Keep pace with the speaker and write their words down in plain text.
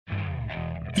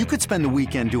You could spend the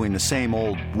weekend doing the same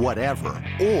old whatever,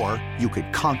 or you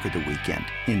could conquer the weekend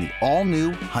in the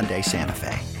all-new Hyundai Santa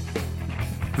Fe.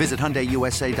 Visit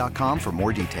HyundaiUSA.com for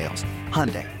more details.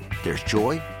 Hyundai, there's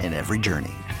joy in every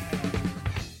journey.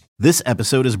 This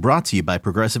episode is brought to you by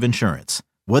Progressive Insurance.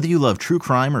 Whether you love true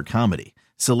crime or comedy,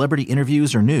 celebrity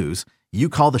interviews or news, you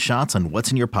call the shots on what's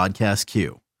in your podcast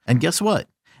queue. And guess what?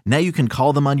 Now you can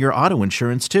call them on your auto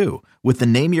insurance too with the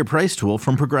Name Your Price tool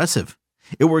from Progressive.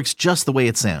 It works just the way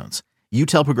it sounds. You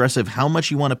tell Progressive how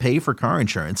much you want to pay for car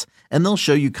insurance, and they'll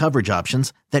show you coverage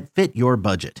options that fit your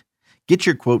budget. Get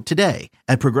your quote today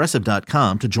at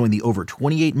Progressive.com to join the over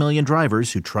 28 million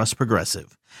drivers who trust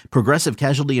Progressive. Progressive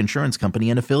Casualty Insurance Company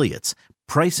and Affiliates.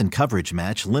 Price and coverage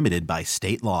match limited by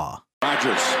state law.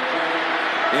 Rodgers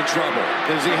in trouble.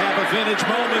 Does he have a vintage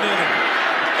moment in him?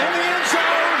 In the end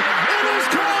zone, it is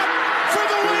caught for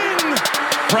the win!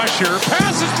 Pressure,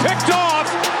 pass is picked off,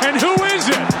 and who is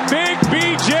it? Big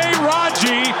B.J.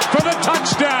 Raji for the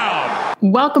touchdown.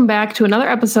 Welcome back to another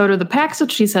episode of the Pack's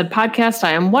What She Said podcast.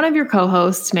 I am one of your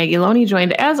co-hosts, Maggie Loney,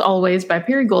 joined as always by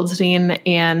Perry Goldstein,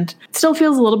 and it still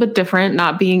feels a little bit different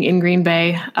not being in Green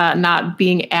Bay, not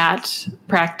being at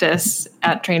practice,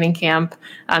 at training camp,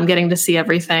 getting to see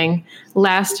everything.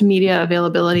 Last media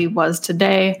availability was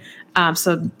today.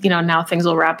 So, now things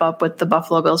will wrap up with the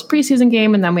Buffalo Bills preseason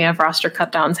game, and then we have roster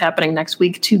cutdowns happening next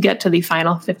week to get to the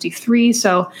final 53.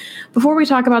 So before we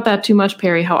talk about that too much,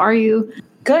 Perry, how are you?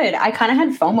 Good. I kind of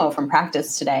had FOMO from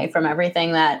practice today from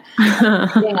everything that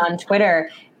reading on Twitter.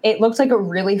 It looked like a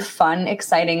really fun,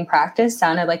 exciting practice.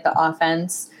 Sounded like the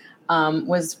offense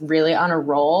was really on a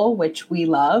roll, which we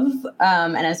love.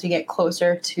 And as we get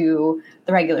closer to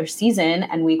the regular season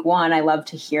and week one, I love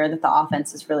to hear that the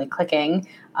offense is really clicking.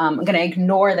 I'm going to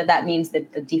ignore that means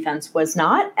that the defense was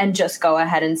not, and just go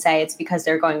ahead and say it's because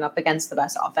they're going up against the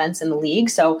best offense in the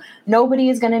league. So nobody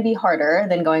is going to be harder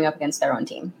than going up against their own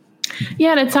team.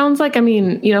 Yeah, and it sounds like,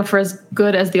 for as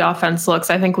good as the offense looks,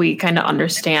 I think we kind of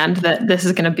understand that this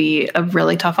is going to be a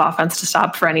really tough offense to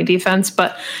stop for any defense.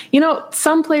 But,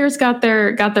 some players got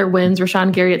their wins.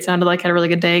 Rashawn Gary, it sounded like, had a really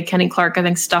good day. Kenny Clark, I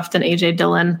think, stuffed an A.J.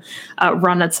 Dillon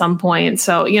run at some point.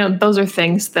 So, those are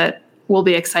things that will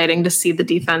be exciting to see the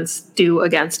defense do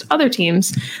against other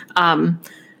teams.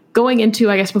 Going into,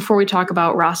 I guess, before we talk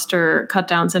about roster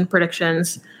cutdowns and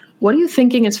predictions, what are you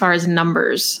thinking as far as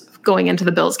numbers going into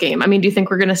the Bills game? Do you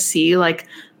think we're going to see like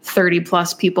 30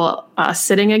 plus people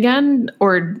sitting again?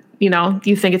 Or, do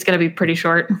you think it's going to be pretty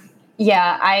short?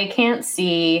 Yeah, I can't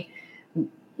see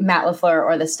Matt LaFleur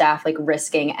or the staff like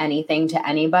risking anything to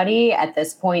anybody at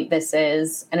this point. This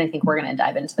is, and I think we're going to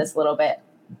dive into this a little bit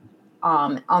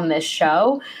on this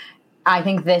show. I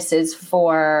think this is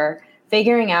for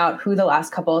figuring out who the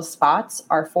last couple of spots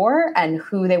are for and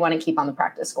who they want to keep on the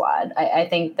practice squad. I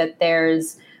think that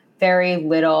there's very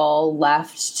little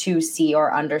left to see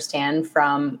or understand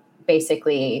from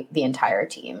basically the entire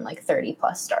team, like 30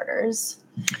 plus starters.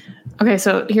 Okay,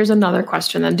 so here's another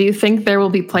question then. Do you think there will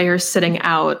be players sitting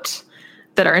out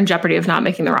that are in jeopardy of not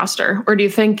making the roster? Or do you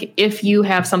think if you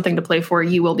have something to play for,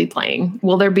 you will be playing?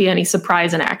 Will there be any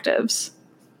surprise inactives?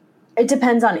 It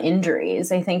depends on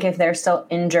injuries. I think if they're still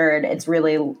injured, it's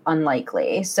really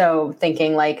unlikely. So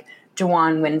thinking like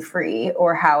Juwan Winfrey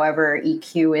or however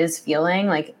EQ is feeling,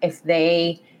 like if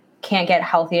they can't get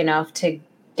healthy enough to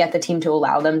get the team to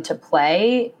allow them to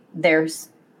play, they're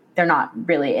not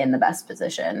really in the best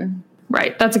position.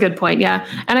 Right. That's a good point. Yeah.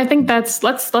 And I think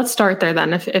let's start there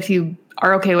then. If you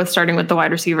are okay with starting with the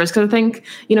wide receivers, because I think,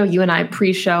 you and I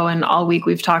pre-show and all week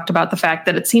we've talked about the fact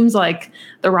that it seems like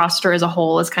the roster as a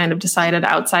whole is kind of decided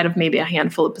outside of maybe a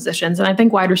handful of positions. And I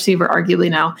think wide receiver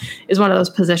arguably now is one of those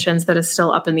positions that is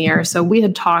still up in the air. So we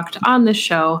had talked on this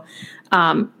show,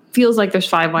 feels like there's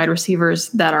 5 wide receivers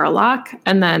that are a lock.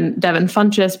 And then Devin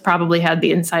Funchess probably had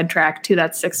the inside track to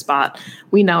that 6th spot.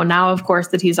 We know now, of course,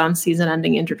 that he's on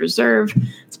season-ending injured reserve.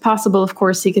 It's possible, of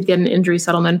course, he could get an injury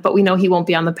settlement, but we know he won't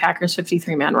be on the Packers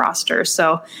 53-man roster.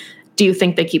 So do you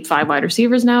think they keep 5 wide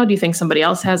receivers now? Do you think somebody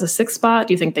else has a 6th spot?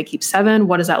 Do you think they keep 7?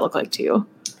 What does that look like to you?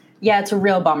 Yeah, it's a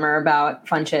real bummer about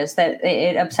Funchess. That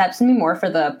it upsets me more for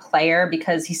the player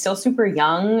because he's still super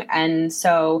young. And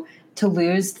so to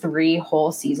lose 3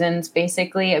 whole seasons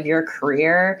basically of your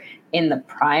career in the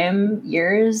prime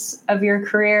years of your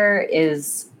career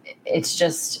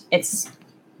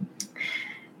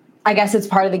I guess it's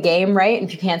part of the game, right?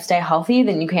 If you can't stay healthy,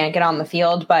 then you can't get on the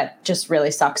field, but just really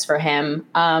sucks for him.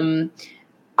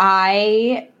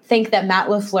 I think that Matt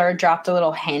LaFleur dropped a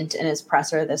little hint in his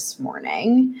presser this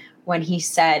morning when he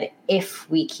said, if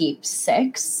we keep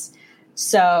 6.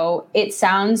 So it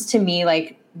sounds to me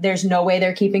like there's no way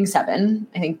they're keeping 7.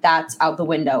 I think that's out the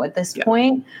window at this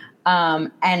point.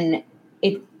 And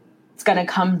it's going to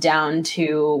come down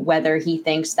to whether he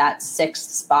thinks that sixth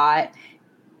spot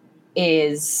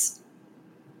is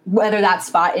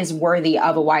worthy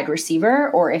of a wide receiver,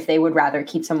 or if they would rather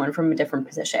keep someone from a different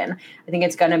position. I think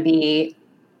it's going to be,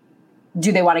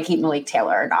 do they want to keep Malik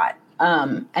Taylor or not?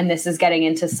 And this is getting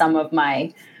into some of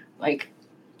my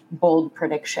bold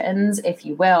predictions, if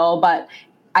you will, but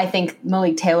I think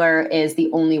Malik Taylor is the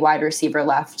only wide receiver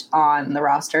left on the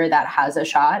roster that has a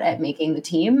shot at making the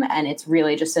team. And it's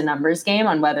really just a numbers game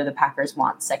on whether the Packers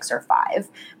want 6 or 5.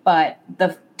 But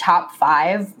the top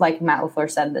 5, like Matt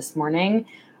LaFleur said this morning,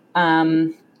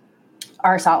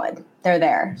 are solid. They're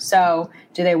there. So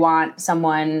do they want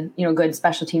someone, good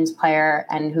special teams player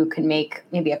and who can make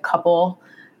maybe a couple,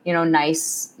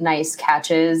 nice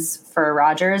catches for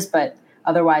Rodgers, but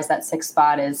otherwise that 6th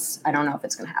spot I don't know if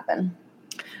it's going to happen.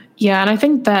 Yeah, and I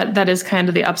think that is kind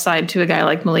of the upside to a guy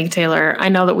like Malik Taylor. I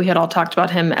know that we had all talked about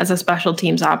him as a special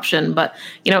teams option, but,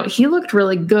 he looked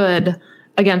really good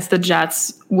against the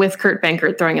Jets with Kurt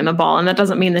Benkert throwing in the ball. And that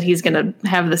doesn't mean that he's going to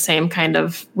have the same kind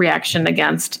of reaction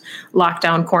against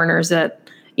lockdown corners at,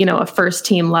 a first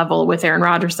team level with Aaron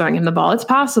Rodgers throwing him the ball. It's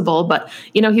possible, but,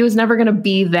 he was never going to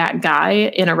be that guy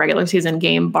in a regular season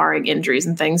game, barring injuries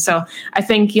and things. So I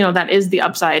think, that is the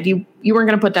upside. You weren't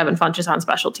going to put Devin Funchess on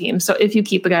special teams. So if you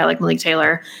keep a guy like Malik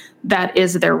Taylor, that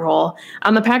is their role.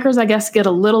 The Packers, I guess, get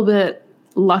a little bit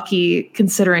lucky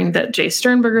considering that Jay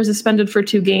Sternberger is suspended for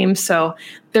 2 games. So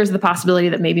there's the possibility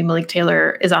that maybe Malik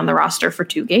Taylor is on the roster for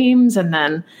 2 games. And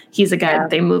then he's a guy that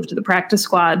they move to the practice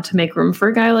squad to make room for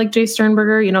a guy like Jay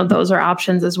Sternberger. Those are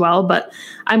options as well. But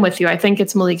I'm with you. I think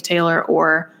it's Malik Taylor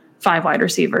or 5 wide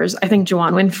receivers. I think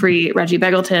Juwann Winfree, Reggie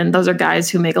Begelton, those are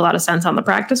guys who make a lot of sense on the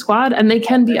practice squad and they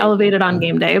can be elevated on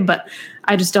game day, but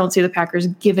I just don't see the Packers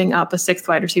giving up a 6th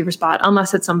wide receiver spot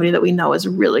unless it's somebody that we know is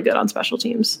really good on special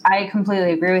teams. I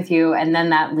completely agree with you. And then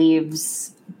that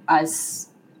leaves us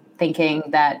thinking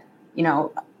that,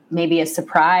 maybe a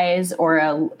surprise or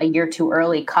a year too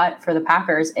early cut for the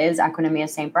Packers is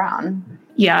Equanimeous St. Brown.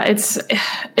 Yeah, I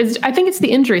think it's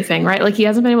the injury thing, right? Like he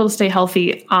hasn't been able to stay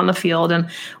healthy on the field and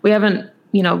we haven't,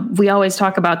 we always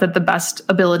talk about that the best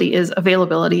ability is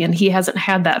availability and he hasn't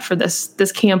had that for this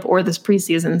camp or this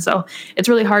preseason. So it's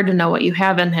really hard to know what you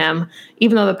have in him,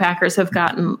 even though the Packers have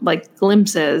gotten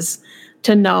glimpses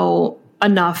to know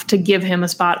enough to give him a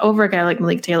spot over a guy like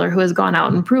Malik Taylor, who has gone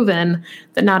out and proven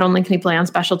that not only can he play on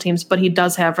special teams, but he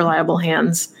does have reliable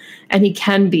hands and he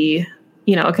can be,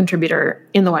 a contributor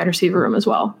in the wide receiver room as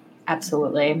well.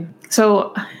 Absolutely.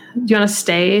 So do you want to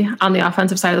stay on the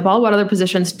offensive side of the ball? What other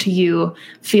positions do you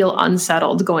feel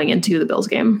unsettled going into the Bills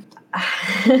game?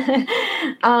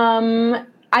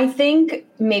 I think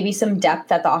maybe some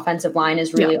depth at the offensive line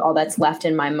is really all that's left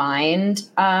in my mind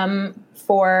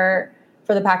for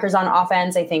the Packers on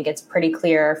offense. I think it's pretty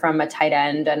clear from a tight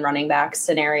end and running back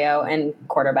scenario and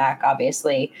quarterback,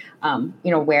 obviously,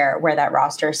 where that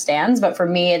roster stands. But for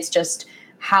me, it's just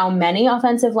how many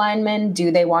offensive linemen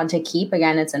do they want to keep?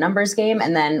 Again, it's a numbers game.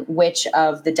 And then which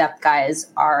of the depth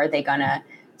guys are they going to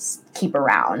keep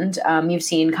around? You've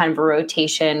seen kind of a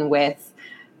rotation with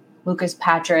Lucas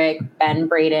Patrick, Ben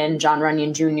Braden, John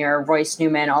Runyon Jr., Royce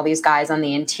Newman, all these guys on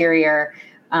the interior.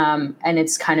 And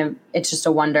it's just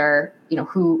a wonder,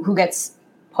 who gets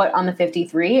put on the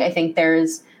 53. I think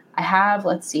I have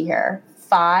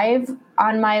 5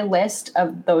 on my list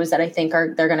of those that I think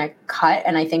they're going to cut.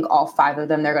 And I think all 5 of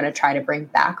them, they're going to try to bring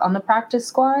back on the practice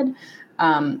squad.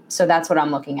 So that's what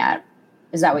I'm looking at.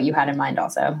 Is that what you had in mind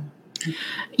also?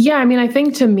 Yeah. I mean, I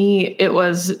think to me, it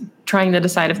was trying to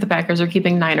decide if the Packers are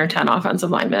keeping 9 or 10 offensive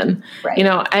linemen, right.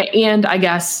 And I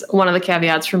guess one of the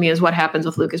caveats for me is what happens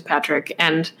with Lucas Patrick.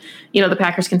 And, the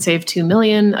Packers can save $2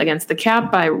 million against the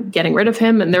cap by getting rid of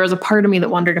him. And there was a part of me that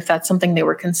wondered if that's something they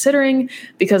were considering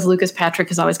because Lucas Patrick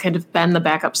has always kind of been the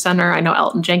backup center. I know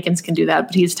Elton Jenkins can do that,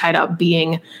 but he's tied up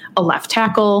being a left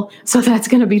tackle. So that's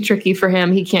going to be tricky for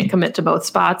him. He can't commit to both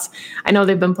spots. I know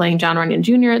they've been playing John Runyon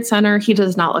Jr. at center. He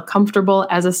does not look comfortable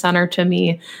as a center to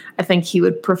me. I think he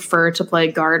would prefer to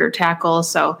play guard or tackle.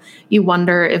 So you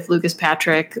wonder if Lucas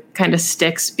Patrick kind of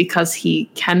sticks because he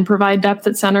can provide depth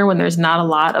at center when there's not a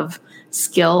lot of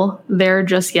skill there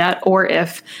just yet, or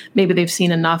if maybe they've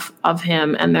seen enough of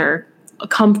him and they're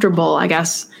comfortable, I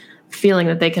guess, feeling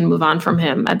that they can move on from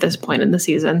him at this point in the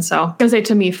season. So I'm going to say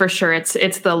to me, for sure, it's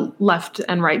the left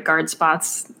and right guard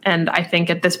spots. And I think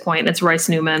at this point it's Royce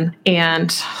Newman.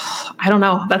 And I don't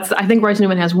know. I think Royce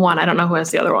Newman has 1. I don't know who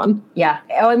has the other one. Yeah.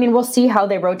 I mean, we'll see how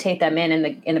they rotate them in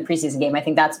the preseason game. I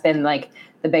think that's been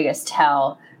the biggest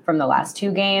tell from the last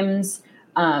 2 games.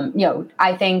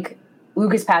 I think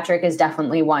Lucas Patrick is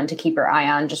definitely one to keep your eye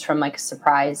on just from a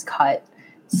surprise cut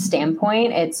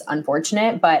standpoint, it's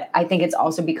unfortunate, but I think it's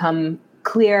also become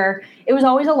clear. It was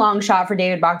always a long shot for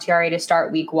David Bakhtiari to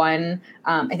start week 1.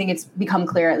 I think it's become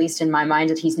clear, at least in my mind,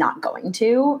 that he's not going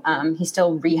to. He's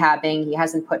still rehabbing. He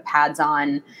hasn't put pads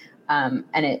on. And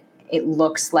it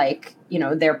looks like,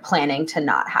 they're planning to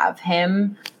not have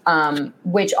him,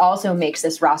 which also makes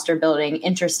this roster building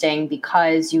interesting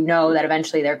because that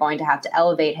eventually they're going to have to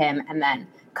elevate him and then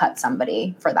cut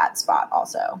somebody for that spot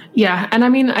also. Yeah. And I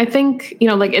mean, I think,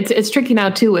 it's tricky now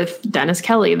too with Dennis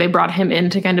Kelly. They brought him in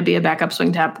to kind of be a backup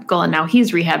swing tackle and now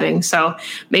he's rehabbing. So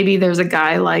maybe there's a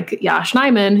guy like Josh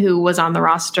Nijman who was on the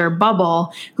roster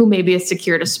bubble who maybe has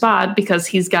secured a spot because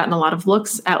he's gotten a lot of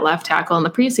looks at left tackle in the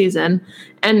preseason.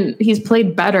 And he's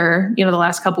played better, the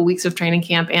last couple weeks of training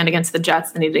camp and against the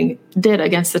Jets than he did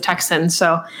against the Texans.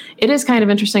 So it is kind of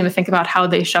interesting to think about how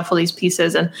they shuffle these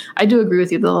pieces. And I do agree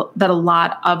with you that a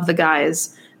lot of the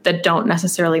guys that don't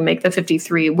necessarily make the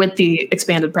 53 with the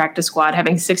expanded practice squad,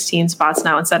 having 16 spots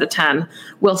now instead of 10,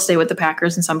 will stay with the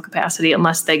Packers in some capacity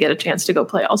unless they get a chance to go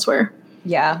play elsewhere.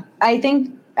 Yeah, I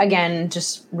think, again,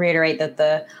 just reiterate that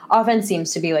the offense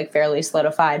seems to be fairly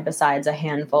solidified besides a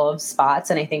handful of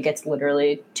spots. And I think it's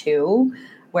literally 2.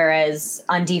 Whereas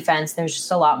on defense, there's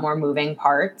just a lot more moving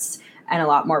parts and a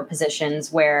lot more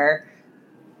positions where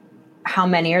how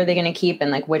many are they going to keep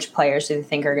and which players do they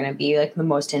think are going to be the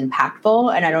most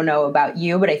impactful? And I don't know about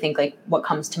you, but I think what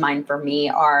comes to mind for me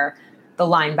are the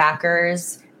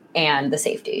linebackers and the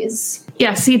safeties.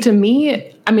 Yeah, see, to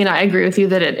me, I mean, I agree with you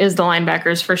that it is the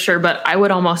linebackers for sure, but I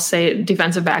would almost say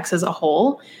defensive backs as a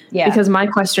whole. Yeah. Because my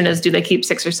question is, do they keep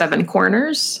 6 or 7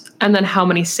 corners? And then how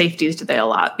many safeties do they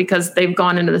allot? Because they've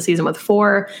gone into the season with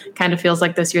 4. Kind of feels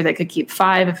like this year they could keep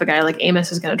 5 if a guy like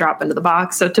Amos is going to drop into the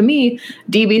box. So to me,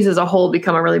 DBs as a whole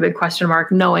become a really big question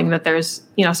mark, knowing that there's,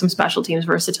 some special teams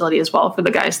versatility as well for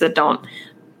the guys that don't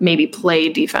maybe play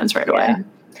defense right away.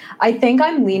 I think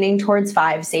I'm leaning towards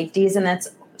 5 safeties, and that's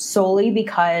solely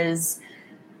because,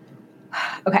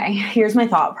 okay, here's my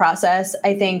thought process.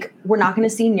 I think we're not going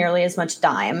to see nearly as much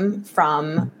dime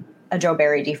from a Joe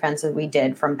Barry defense as we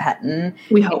did from Pettin.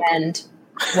 We hope. And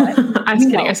what? I was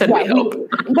kidding. I said we hope.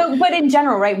 But in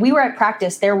general, right, we were at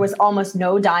practice. There was almost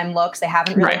no dime looks. They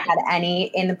haven't really had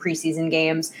any in the preseason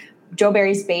games. Joe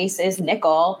Barry's base is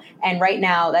nickel, and right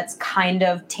now that's kind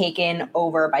of taken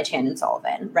over by Chandon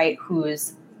Sullivan, right,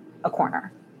 who's a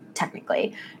corner,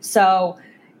 technically. So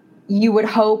you would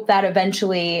hope that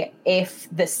eventually if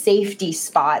the safety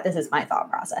spot, this is my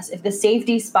thought process, if the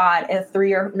safety spot,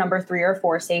 number 3 or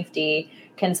 4 safety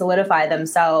can solidify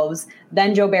themselves,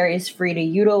 then Joe Barry is free to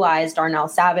utilize Darnell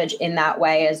Savage in that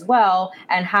way as well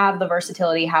and have the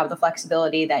versatility, have the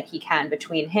flexibility that he can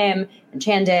between him and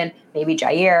Chandon, maybe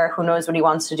Jair, who knows what he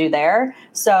wants to do there.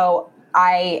 So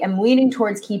I am leaning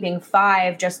towards keeping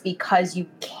 5 just because you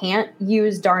can't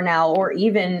use Darnell or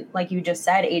even, like you just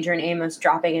said, Adrian Amos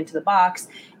dropping into the box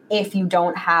if you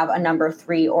don't have a number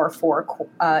 3 or 4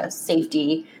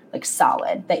 safety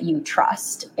solid that you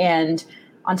trust. And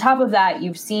on top of that,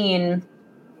 you've seen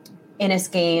Innis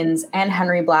Gaines and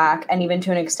Henry Black, and even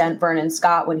to an extent Vernon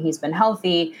Scott when he's been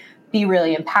healthy, be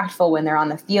really impactful when they're on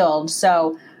the field.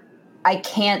 So I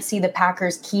can't see the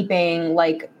Packers keeping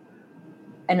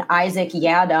an Isaac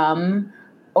Yiadom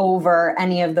over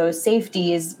any of those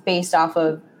safeties based off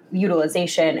of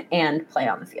utilization and play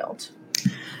on the field.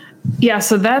 Yeah,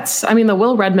 so the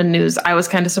Will Redmond news, I was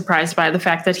kind of surprised by the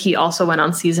fact that he also went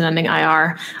on season-ending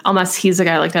IR, unless he's a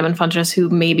guy like Devin Funchess who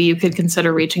maybe you could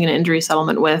consider reaching an injury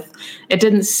settlement with. It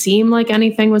didn't seem like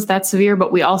anything was that severe,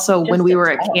 but we also, when we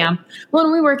were at camp,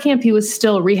 he was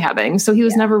still rehabbing, so he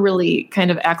was never really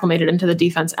kind of acclimated into the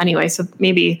defense anyway, so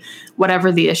maybe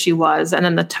whatever the issue was, and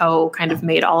then the toe kind of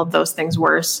made all of those things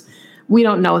worse. We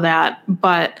don't know that,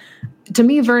 but to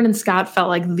me, Vernon Scott felt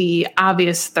like the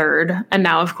obvious third. And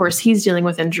now, of course, he's dealing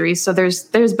with injuries. So there's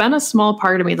been a small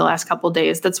part of me the last couple of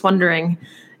days that's wondering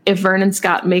if Vernon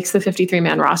Scott makes the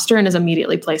 53-man roster and is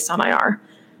immediately placed on IR,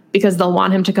 because they'll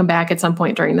want him to come back at some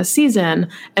point during the season.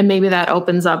 And maybe that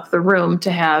opens up the room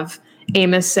to have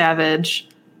Amos, Savage,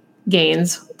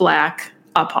 Gaines, Black,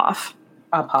 Uphoff.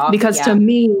 Because to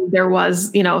me, there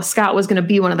was, Scott was going to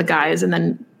be one of the guys, and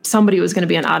then somebody was going to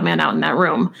be an odd man out in that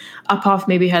room. Uphoff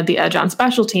maybe had the edge on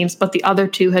special teams, but the other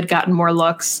 2 had gotten more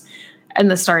looks in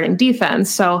the starting defense.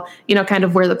 So, kind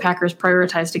of where the Packers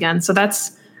prioritized again. So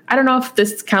I don't know if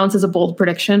this counts as a bold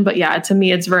prediction, but yeah, to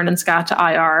me, it's Vernon Scott to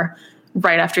IR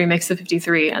right after he makes the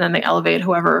 53, and then they elevate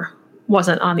whoever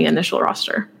wasn't on the initial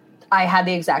roster. I had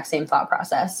the exact same thought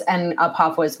process, and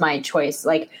Uphoff was my choice.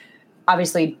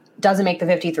 Obviously, doesn't make the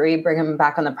 53, bring him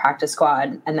back on the practice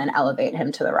squad, and then elevate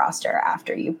him to the roster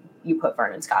after you put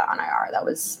Vernon Scott on IR. That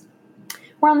was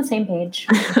We're on the same page.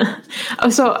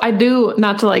 So I do,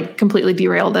 not to like completely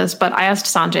derail this, but I asked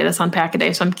Sanjay this on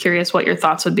Pack-A-Day, so I'm curious what your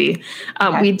thoughts would be.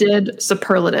 Okay. We did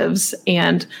superlatives,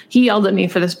 and he yelled at me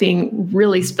for this being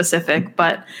really specific,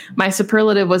 but my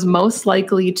superlative was most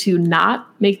likely to not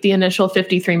make the initial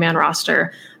 53-man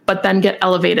roster, but then get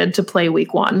elevated to play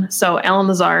week 1. So Alan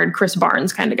Lazard, Chris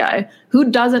Barnes kind of guy, who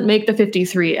doesn't make the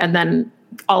 53 and then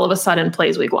all of a sudden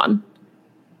plays week 1.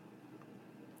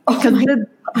 Because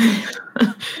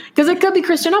it could be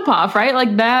Christian Uphoff, right?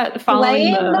 Like that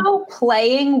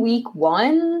playing week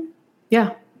 1.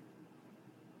 Yeah.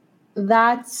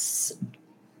 That's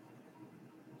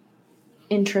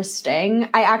interesting.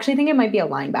 I actually think it might be a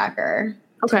linebacker,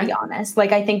 to be honest.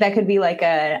 Like, I think that could be like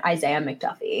a Isaiah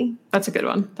McDuffie. That's a good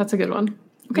one.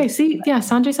 Okay, see, yeah,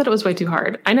 Sanjay said it was way too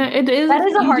hard. I know it is. That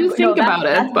is a hard. Think about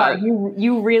it, but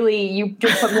you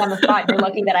just put me on the spot. You're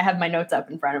lucky that I have my notes up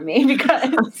in front of me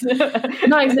because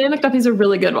no, Isaiah McDuffie's a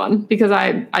really good one because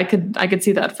I could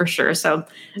see that for sure. So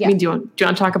yeah. I mean, do you want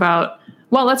to talk about?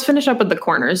 Well, let's finish up with the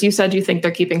corners. You said you think they're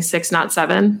keeping 6, not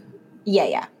 7.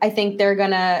 Yeah. I think they're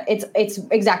gonna. It's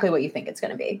exactly what you think it's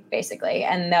gonna be, basically,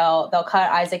 and they'll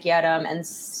cut Isaac Yiadom and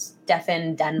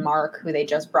Stephen Denmark, who they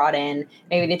just brought in.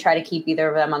 Maybe they try to keep either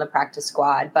of them on the practice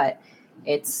squad, but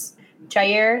it's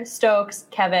Jair, Stokes,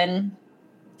 Kevin,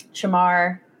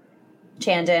 Shamar,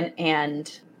 Chandon,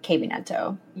 and KB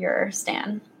Ento, your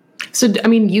Stan. So, I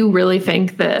mean, you really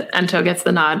think that Ento gets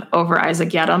the nod over Isaac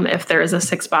Yiadom if there is a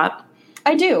 6 spot?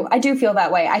 I do feel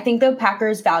that way. I think the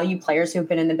Packers value players who've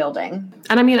been in the building.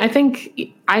 And I mean, I think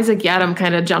Isaac Yiadom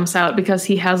kind of jumps out because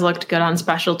he has looked good on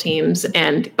special teams.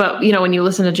 But you know, when you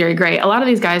listen to Jerry Gray, a lot of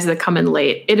these guys that come in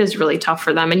late, it is really tough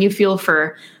for them. And you feel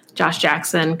for Josh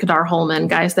Jackson, Kadar Holman,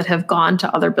 guys that have gone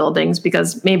to other buildings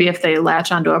because maybe if they latch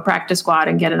onto a practice squad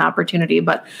and get an opportunity.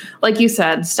 But like you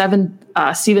said, Stephen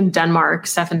Denmark,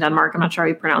 I'm not sure how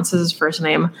he pronounces his first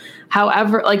name.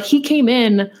 However, like he came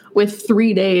in with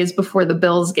 3 days before the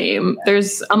Bills game.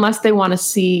 Unless they want to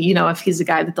see, you know, if he's a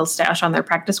guy that they'll stash on their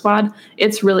practice squad,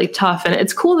 it's really tough. And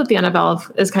it's cool that the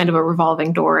NFL is kind of a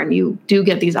revolving door and you do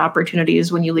get these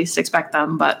opportunities when you least expect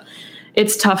them. But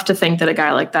it's tough to think that a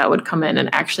guy like that would come in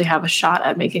and actually have a shot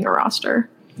at making a roster.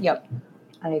 Yep.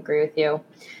 I agree with you.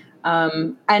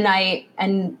 And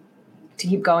to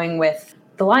keep going with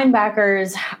the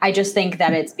linebackers, I just think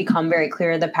that it's become very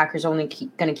clear the Packers only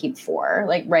going to keep 4.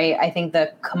 Like, right. I think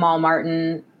the Kamal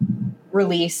Martin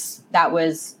release, that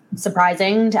was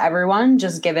surprising to everyone,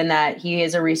 just given that he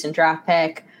is a recent draft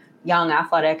pick, young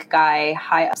athletic guy,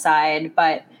 high upside,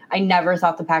 but I never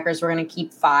thought the Packers were going to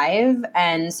keep 5.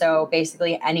 And so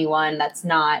basically anyone that's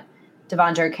not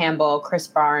Devondre Campbell, Chris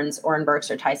Barnes, Oren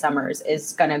Burks, or Ty Summers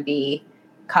is going to be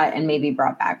cut and maybe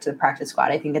brought back to the practice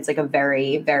squad. I think it's like a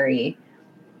very, very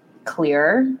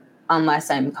clear,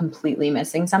 unless I'm completely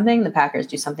missing something, the Packers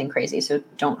do something crazy. So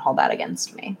don't hold that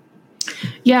against me.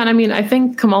 Yeah. And I mean, I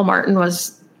think Kamal Martin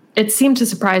it seemed to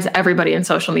surprise everybody in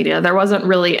social media. There wasn't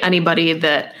really anybody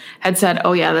that had said,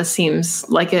 oh yeah, this seems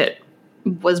like it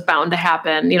was bound to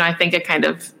happen. You know, I think it kind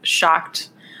of shocked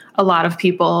a lot of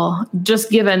people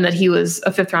just given that he was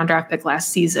a 5th round draft pick last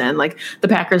season. Like the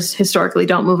Packers historically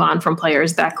don't move on from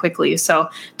players that quickly. So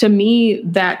to me,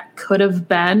 that could have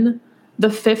been the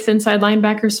 5th inside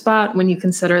linebacker spot when you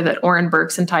consider that Oren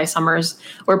Burks and Ty Summers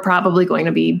were probably going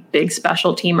to be big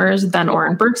special teamers. Then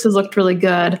Oren Burks has looked really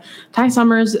good. Ty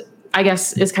Summers, I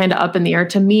guess, is kind of up in the air.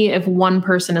 To me, if one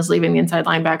person is leaving the inside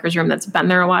linebackers room that's been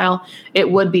there a while,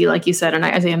 it would be, like you said, an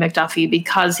Isaiah McDuffie,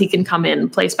 because he can come in,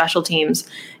 play special teams,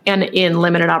 and in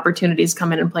limited opportunities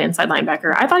come in and play inside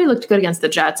linebacker. I thought he looked good against the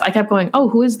Jets. I kept going, oh,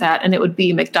 who is that? And it would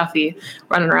be McDuffie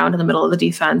running around in the middle of the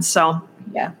defense. So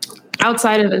yeah.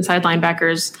 Outside of inside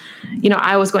linebackers, you know,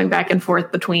 I was going back and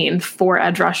forth between 4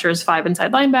 edge rushers, 5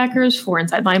 inside linebackers, 4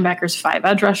 inside linebackers, 5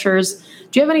 edge rushers.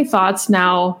 Do you have any thoughts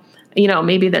now, you know,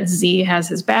 maybe that Z has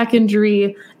his back injury?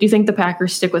 Do you think the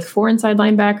Packers stick with 4 inside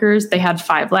linebackers? They had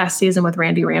 5 last season with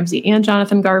Randy Ramsey and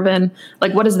Jonathan Garvin.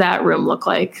 Like, what does that room look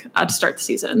like to start the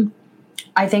season?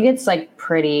 I think it's like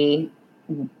pretty...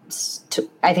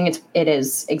 I think it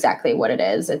is exactly what it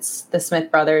is. It's the Smith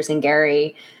brothers and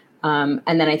Gary. And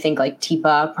then I think like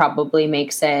Tipa probably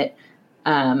makes it.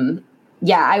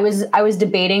 I was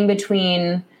debating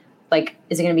between like,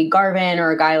 is it going to be Garvin or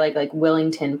a guy like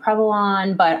Willington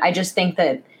Prevalon? But I just think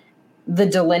that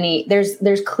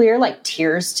there's clear like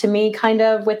tiers to me kind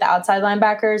of with the outside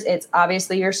linebackers. It's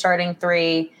obviously your starting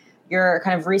 3, your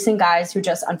kind of recent guys who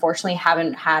just unfortunately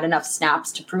haven't had enough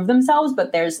snaps to prove themselves,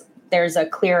 but there's a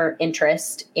clear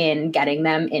interest in getting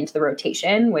them into the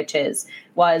rotation, which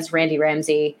was Randy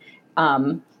Ramsey,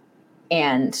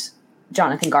 and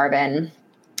Jonathan Garvin.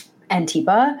 and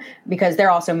Tipa, because they're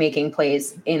also making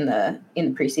plays in the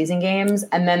preseason games.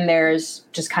 And then there's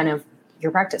just kind of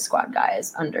your practice squad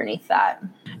guys underneath that.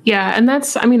 Yeah. And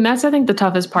that's I think the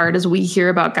toughest part is we hear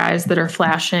about guys that are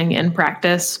flashing in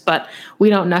practice, but we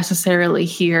don't necessarily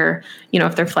hear,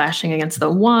 if they're flashing against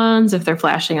the ones, if they're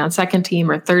flashing on second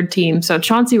team or third team. So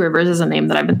Chauncey Rivers is a name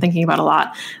that I've been thinking about a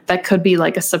lot. That could be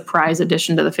like a surprise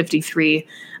addition to the 53.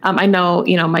 I know,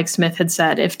 Mike Smith had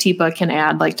said if Tipa can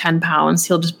add like 10 pounds,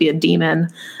 he'll just be a demon.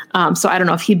 So I don't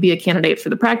know if he'd be a candidate for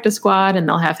the practice squad and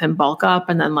they'll have him bulk up,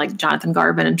 and then like Jonathan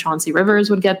Garvin and Chauncey Rivers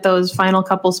would get those final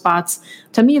couple spots.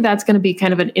 To me, that's going to be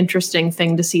kind of an interesting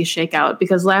thing to see shake out,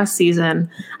 because last season,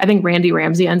 I think Randy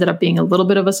Ramsey ended up being a little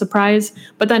bit of a surprise,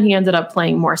 but then he ended up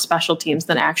playing more special teams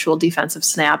than actual defensive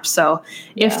snaps. So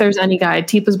if there's any guy,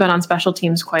 Tipa's been on special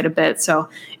teams quite a bit. So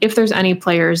if there's any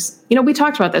players, we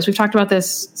talked about this. We've talked about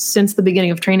this since the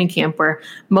beginning of training camp, where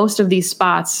most of these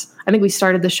spots, I think we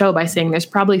started the show by saying there's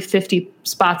probably 50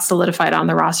 spots solidified on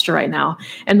the roster right now.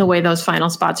 And the way those final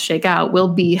spots shake out will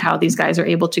be how these guys are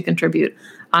able to contribute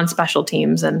on special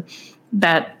teams. And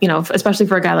that, especially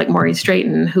for a guy like Maurice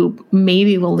Drayton, who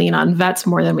maybe will lean on vets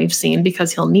more than we've seen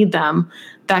because he'll need them,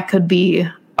 that could be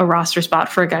a roster spot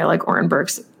for a guy like Oren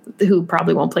Burks, who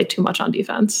probably won't play too much on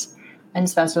defense. And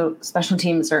special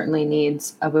teams certainly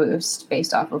needs a boost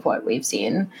based off of what we've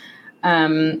seen.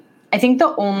 I think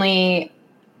the only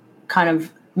kind of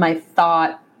my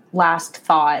last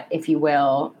thought, if you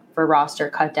will, for roster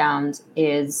cutdowns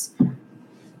is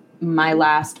my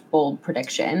last bold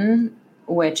prediction,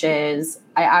 which is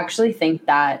I actually think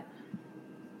that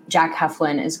Jack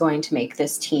Heflin is going to make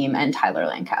this team and Tyler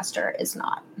Lancaster is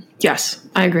not. Yes,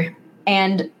 I agree.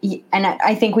 And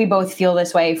I think we both feel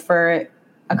this way for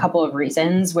a couple of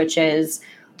reasons, which is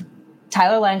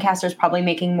Tyler Lancaster is probably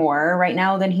making more right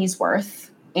now than he's worth.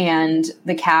 And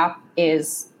the cap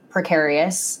is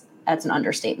precarious. That's an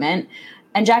understatement.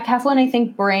 And Jack Heflin, I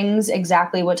think, brings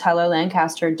exactly what Tyler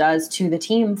Lancaster does to the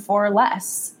team for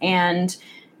less. And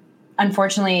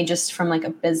unfortunately, just from like a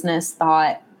business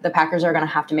thought, the Packers are going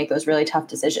to have to make those really tough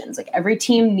decisions. Like every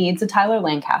team needs a Tyler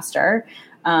Lancaster.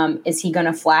 Is he going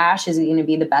to flash? Is he going to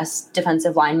be the best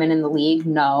defensive lineman in the league?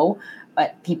 No.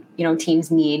 But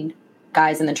teams need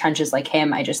guys in the trenches like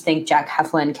him. I just think Jack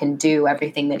Heflin can do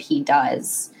everything that he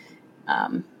does.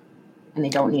 And they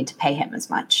don't need to pay him as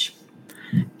much.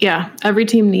 Yeah, every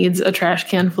team needs a trash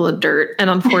can full of dirt. And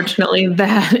unfortunately,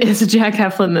 that is Jack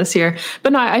Heflin this year.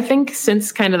 But no, I think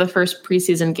since kind of the first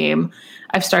preseason game,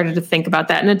 I've started to think about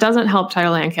that. And it doesn't help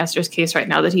Tyler Lancaster's case right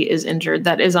now that he is injured.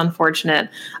 That is unfortunate,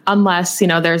 unless,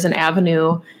 there's an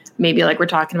avenue, maybe like we're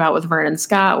talking about with Vernon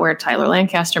Scott, where Tyler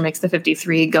Lancaster makes the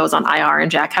 53, goes on IR, and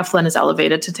Jack Heflin is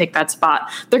elevated to take that spot.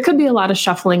 There could be a lot of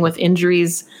shuffling with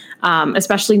injuries,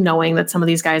 especially knowing that some of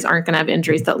these guys aren't going to have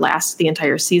injuries that last the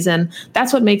entire season.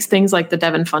 That's what makes things like the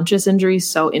Devin Funchess injury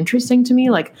so interesting to me.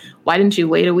 Like, why didn't you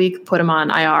wait a week, put him on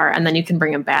IR, and then you can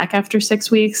bring him back after 6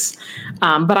 weeks?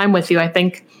 But I'm with you. I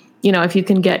think, if you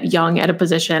can get young at a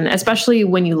position, especially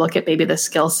when you look at maybe the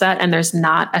skill set and there's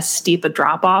not as steep a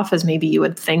drop off as maybe you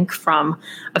would think from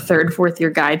a third, fourth year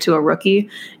guy to a rookie,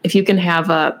 if you can have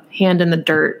a hand in the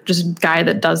dirt, just guy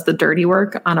that does the dirty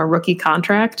work on a rookie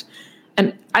contract.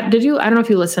 And I don't know if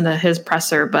you listened to his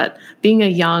presser, but being a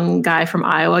young guy from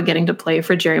Iowa getting to play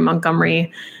for Jerry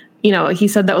Montgomery, he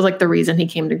said that was like the reason he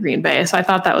came to Green Bay. So I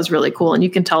thought that was really cool. And you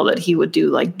can tell that he would do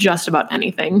like just about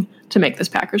anything to make this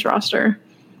Packers roster.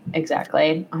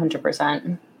 Exactly.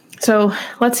 100%. So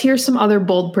let's hear some other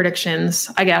bold predictions,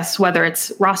 I guess, whether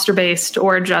it's roster based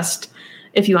or just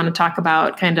if you want to talk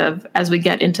about kind of as we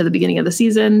get into the beginning of the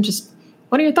season, just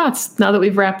what are your thoughts now that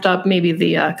we've wrapped up maybe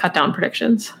the cut down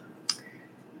predictions?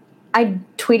 I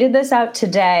tweeted this out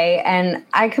today, and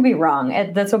I could be wrong.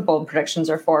 That's what bold predictions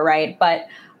are for, right? But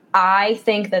I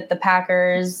think that the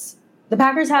Packers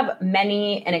have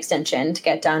many an extension to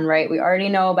get done, right? We already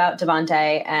know about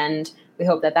Devontae, and we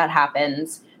hope that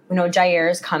happens. We know Jair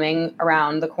is coming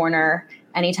around the corner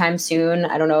anytime soon.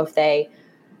 I don't know if they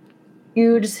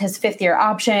use his 5th-year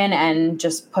option and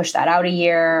just push that out a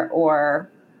year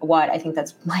or what. I think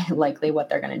that's likely what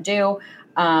they're going to do.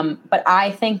 But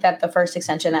I think that the first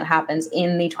extension that happens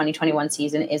in the 2021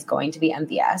 season is going to be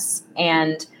MVS.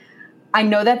 And I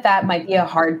know that might be a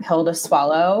hard pill to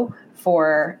swallow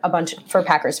for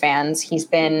Packers fans. He's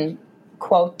been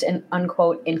quote and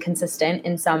unquote inconsistent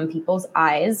in some people's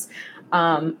eyes.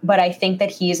 But I think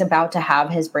that he's about to have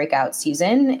his breakout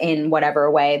season in whatever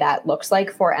way that looks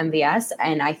like for MVS.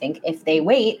 And I think if they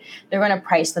wait, they're going to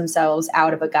price themselves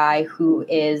out of a guy who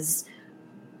is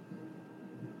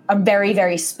a very,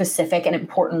 very specific and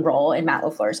important role in Matt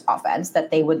LaFleur's offense that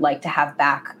they would like to have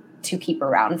back to keep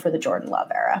around for the Jordan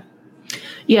Love era.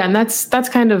 Yeah, and that's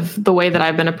kind of the way that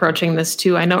I've been approaching this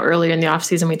too. I know earlier in the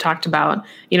offseason we talked about,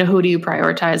 who do you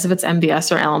prioritize, if it's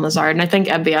MVS or Allen Lazard? And I think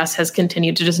MVS has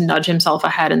continued to just nudge himself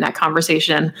ahead in that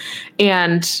conversation.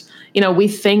 And,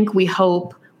 we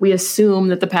hope, we assume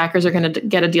that the Packers are going to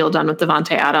get a deal done with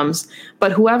Davante Adams.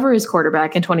 But whoever is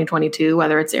quarterback in 2022,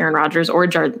 whether it's Aaron Rodgers or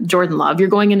Jordan Love, you're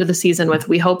going into the season with,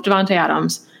 we hope, Davante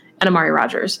Adams and Amari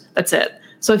Rodgers. That's it.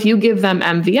 So if you give them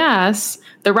MVS,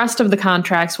 the rest of the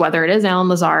contracts, whether it is Allen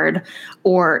Lazard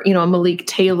or, a Malik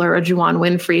Taylor or Juwan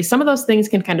Winfrey, some of those things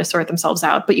can kind of sort themselves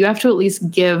out, but you have to at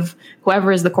least give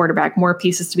whoever is the quarterback more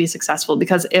pieces to be successful.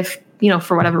 Because if,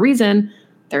 for whatever reason,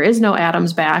 there is no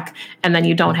Adams back and then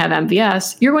you don't have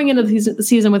MVS, you're going into the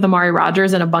season with Amari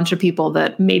Rodgers and a bunch of people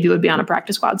that maybe would be on a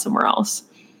practice squad somewhere else.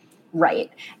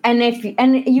 Right. And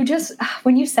you just,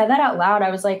 when you said that out loud, I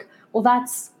was like, well,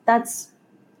 that's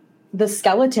the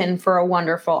skeleton for a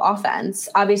wonderful offense.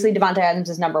 Obviously, Davante Adams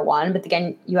is number one, but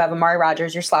again, you have Amari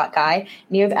Rodgers, your slot guy,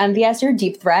 and you have MVS, your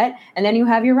deep threat, and then you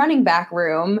have your running back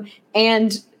room,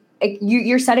 and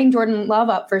you're setting Jordan Love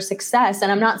up for success.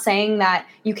 And I'm not saying that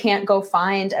you can't go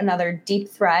find another deep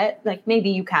threat. Like maybe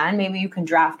you can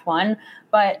draft one,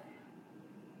 but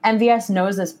MVS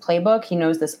knows this playbook. He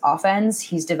knows this offense.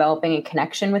 He's developing a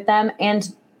connection with them,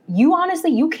 and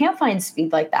you can't find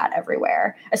speed like that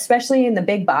everywhere, especially in the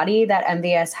big body that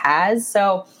MVS has.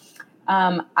 So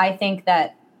I think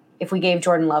that if we gave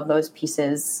Jordan Love those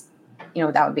pieces,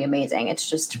 that would be amazing. It's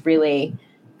just really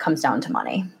comes down to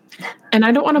money. And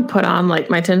I don't want to put on like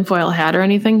my tinfoil hat or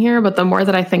anything here, but the more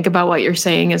that I think about what you're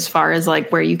saying as far as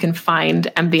like where you can find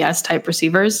MVS type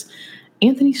receivers,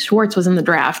 Anthony Schwartz was in the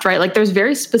draft, right? Like there's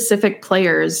very specific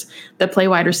players that play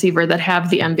wide receiver that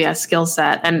have the MVS skill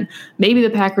set, and maybe the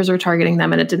Packers were targeting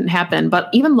them and it didn't happen. But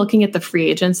even looking at the free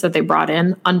agents that they brought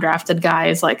in, undrafted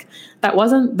guys, like that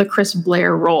wasn't the Chris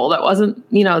Blair role. That wasn't,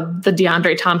 the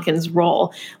DeAndre Tompkins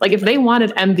role. Like if they wanted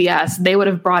MVS, they would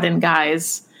have brought in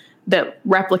guys that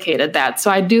replicated that. So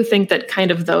I do think that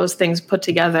kind of those things put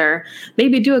together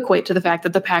maybe do equate to the fact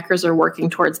that the Packers are working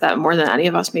towards that more than any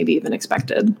of us maybe even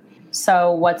expected.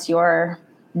 So what's your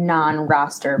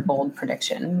non-roster bold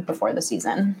prediction before the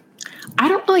season? I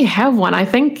don't really have one. I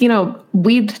think,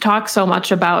 we talk so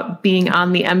much about being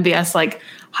on the MVS like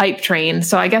hype train.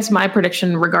 So I guess my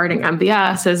prediction regarding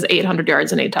MVS is 800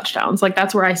 yards and 8 touchdowns. Like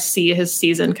that's where I see his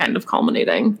season kind of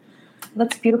culminating.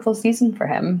 That's a beautiful season for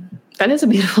him. That is a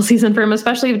beautiful season for him,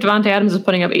 especially if Davante Adams is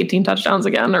putting up 18 touchdowns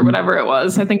again or whatever it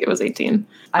was. I think it was 18.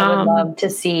 I would love to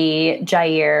see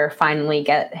Jair finally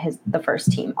get the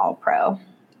first team All-Pro.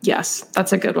 Yes,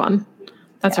 that's a good one.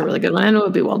 That's a really good one. And it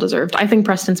would be well-deserved. I think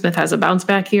Preston Smith has a bounce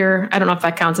back here. I don't know if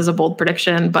that counts as a bold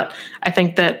prediction, but I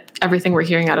think that everything we're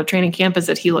hearing out of training camp is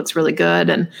that he looks really good.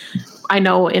 And I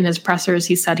know in his pressers,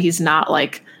 he said he's not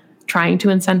like trying to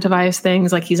incentivize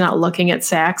things. Like he's not looking at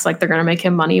sacks like they're going to make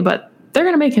him money, but they're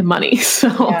going to make him money.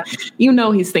 So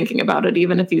he's thinking about it,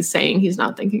 even if he's saying he's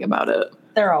not thinking about it.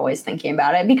 They're always thinking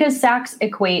about it because sacks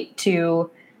equate to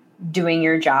doing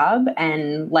your job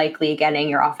and likely getting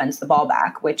your offense the ball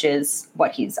back, which is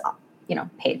what he's,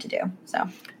 paid to do. So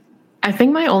I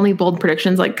think my only bold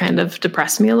predictions like kind of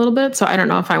depress me a little bit. So I don't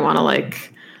know if I want to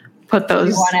like put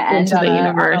those into the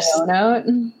universe. On a low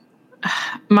note?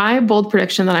 My bold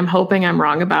prediction that I'm hoping I'm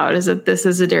wrong about is that this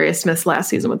is Zadarius Smith's last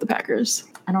season with the Packers.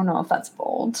 I don't know if that's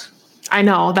bold. I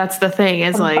know that's the thing.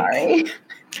 Is sorry.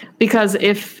 Because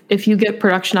if you get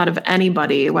production out of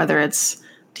anybody, whether it's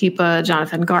Tipa,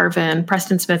 Jonathan Garvin,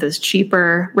 Preston Smith is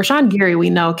cheaper. Rashawn Gary, we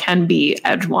know can be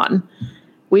edge one.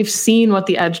 We've seen what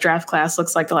the edge draft class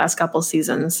looks like the last couple of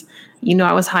seasons.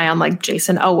 I was high on like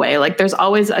Jason Oweh. Like there's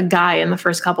always a guy in the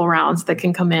first couple rounds that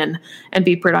can come in and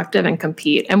be productive and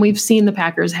compete. And we've seen the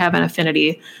Packers have an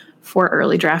affinity for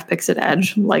early draft picks at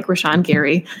edge, like Rashawn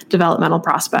Gary, developmental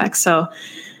prospects. So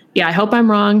yeah, I hope I'm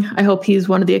wrong. I hope he's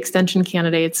one of the extension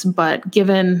candidates, but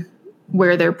given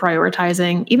where they're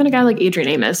prioritizing, even a guy like Adrian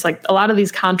Amos, like a lot of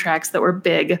these contracts that were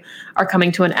big are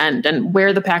coming to an end, and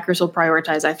where the Packers will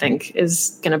prioritize, I think,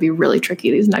 is going to be really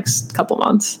tricky these next couple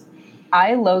months.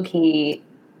 I low-key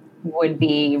would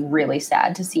be really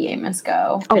sad to see Amos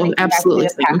go. Oh, absolutely.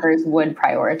 The Packers would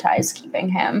prioritize keeping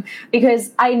him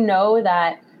because I know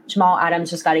that Jamal Adams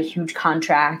just got a huge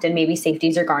contract and maybe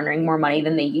safeties are garnering more money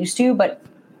than they used to, but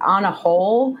on a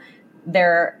whole,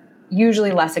 they're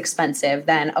usually less expensive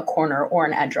than a corner or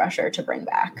an edge rusher to bring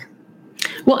back.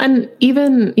 Well, and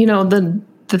even,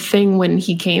 the the thing when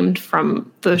he came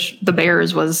from the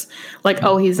Bears was like,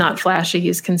 oh, he's not flashy,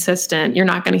 he's consistent, you're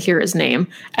not going to hear his name.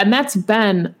 And that's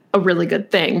been a really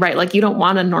good thing, right? Like, you don't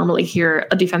want to normally hear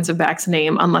a defensive back's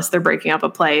name unless they're breaking up a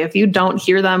play. If you don't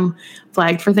hear them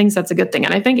flagged for things, that's a good thing.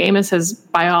 And I think Amos has,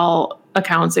 by all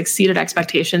accounts, exceeded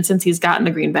expectations since he's gotten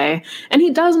to Green Bay. And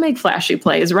he does make flashy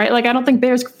plays, right? Like, I don't think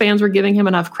Bears fans were giving him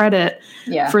enough credit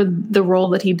for the role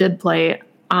that he did play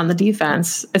on the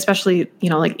defense, especially,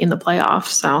 like in the playoffs.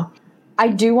 So I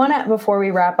do want to, before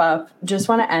we wrap up, just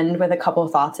want to end with a couple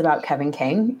of thoughts about Kevin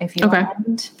King, if you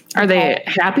want. Are they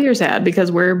happy or sad?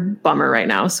 Because we're bummer right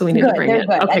now, so we need to bring it.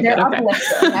 Good. Okay, they're good.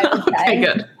 uplifting, I would say. Okay,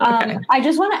 good. Okay. I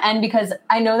just want to end because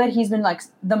I know that he's been like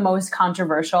the most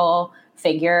controversial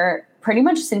figure pretty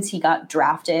much since he got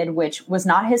drafted, which was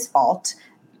not his fault.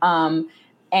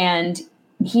 And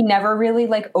he never really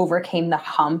like overcame the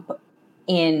hump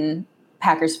in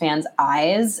Packers fans'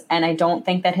 eyes. And I don't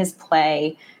think that his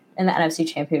play in the NFC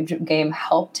Championship game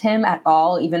helped him at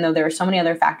all, even though there are so many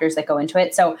other factors that go into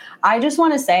it. So I just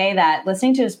want to say that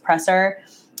listening to his presser,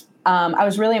 I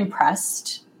was really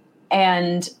impressed.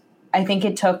 And I think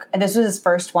this was his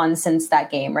first one since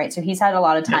that game, right? So he's had a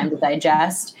lot of time to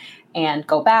digest and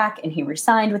go back, and he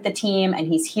re-signed with the team and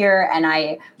he's here. And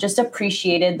I just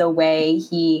appreciated the way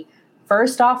he,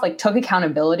 first off, like took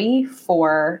accountability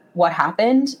for what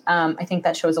happened. I think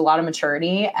that shows a lot of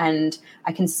maturity, and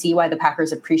I can see why the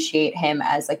Packers appreciate him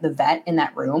as like the vet in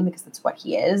that room, because that's what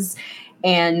he is.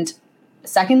 And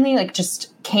secondly, like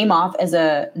just came off as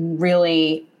a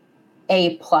really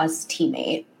A+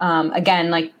 teammate.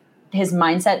 Again, like his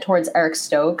mindset towards Eric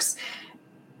Stokes.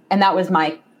 And that was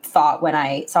my thought when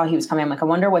I saw he was coming. I'm like, I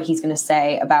wonder what he's going to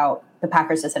say about the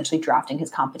Packers essentially drafting his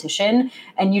competition.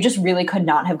 And you just really could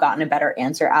not have gotten a better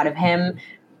answer out of him.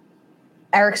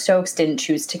 Eric Stokes didn't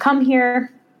choose to come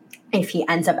here. If he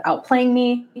ends up outplaying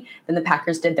me, then the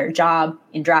Packers did their job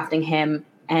in drafting him.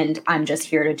 And I'm just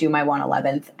here to do my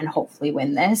 111th and hopefully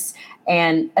win this.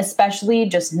 And especially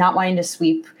just not wanting to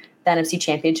sweep the NFC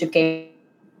Championship game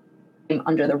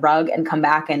under the rug and come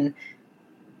back and,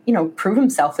 prove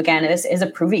himself again. This is a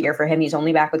prove it year for him. He's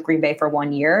only back with Green Bay for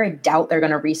 1 year. I doubt they're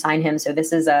going to re-sign him. So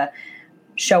this is a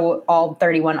show all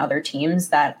 31 other teams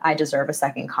that I deserve a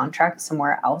second contract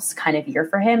somewhere else kind of year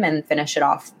for him, and finish it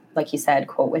off, like he said,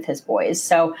 quote, with his boys.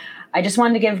 So I just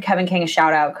wanted to give Kevin King a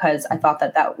shout out because I thought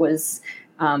that was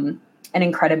an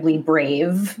incredibly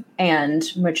brave and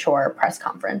mature press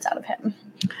conference out of him.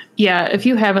 Yeah, if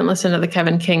you haven't listened to the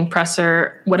Kevin King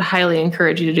presser, would highly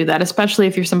encourage you to do that, especially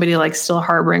if you're somebody like still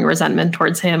harboring resentment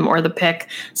towards him or the pick.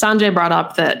 Sanjay brought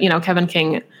up that, Kevin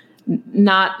King,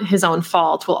 not his own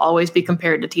fault, will always be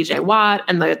compared to TJ Watt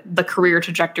and the career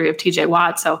trajectory of TJ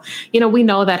Watt. So, we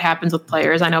know that happens with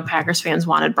players. I know Packers fans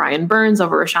wanted Brian Burns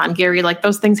over Rashawn Gary. Like,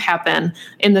 those things happen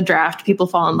in the draft. People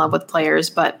fall in love with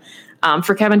players, but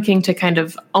for Kevin King to kind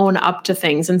of own up to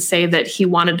things and say that he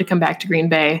wanted to come back to Green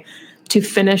Bay to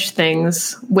finish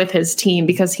things with his team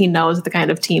because he knows the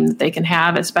kind of team that they can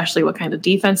have, especially what kind of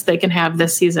defense they can have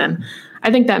this season.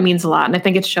 I think that means a lot. And I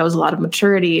think it shows a lot of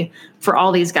maturity for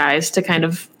all these guys to kind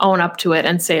of own up to it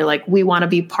and say, like, we want to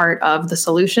be part of the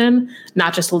solution,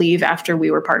 not just leave after we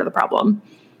were part of the problem.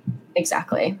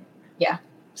 Exactly. Yeah.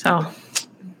 So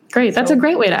great. That's a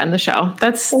great way to end the show.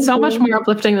 That's so much more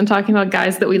uplifting than talking about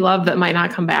guys that we love that might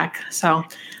not come back. So,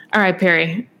 all right,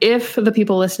 Perry, if the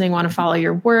people listening want to follow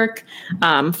your work,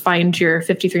 find your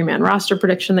 53-man roster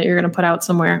prediction that you're going to put out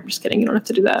somewhere. I'm just kidding. You don't have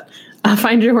to do that.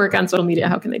 Find your work on social media.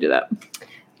 How can they do that?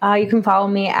 You can follow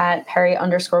me at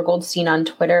Perry_Goldstein on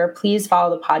Twitter. Please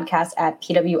follow the podcast at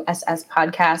PWSS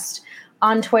Podcast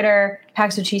on Twitter,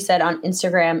 Packs What She Said on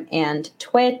Instagram and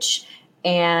Twitch.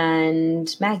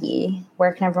 And Maggie,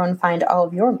 where can everyone find all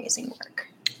of your amazing work?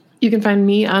 You can find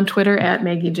me on Twitter at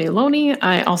Maggie J. Loney.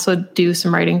 I also do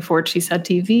some writing for She Said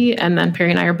TV, and then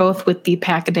Perry and I are both with the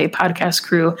Pack a Day podcast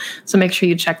crew, so make sure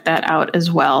you check that out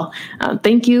as well.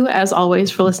 Thank you, as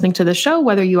always, for listening to the show.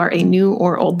 Whether you are a new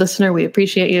or old listener, we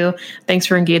appreciate you. Thanks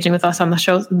for engaging with us on the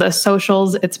show, the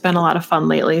socials. It's been a lot of fun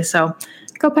lately, so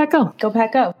go Pack Go. Go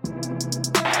Pack Go.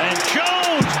 And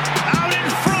Jones out in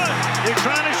front. They're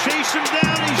trying to chase him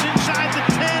down. He's inside the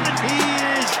 10, and he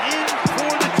is in for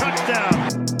the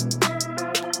touchdown.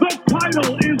 The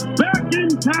title is back in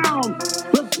town.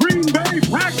 The Green Bay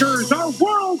Packers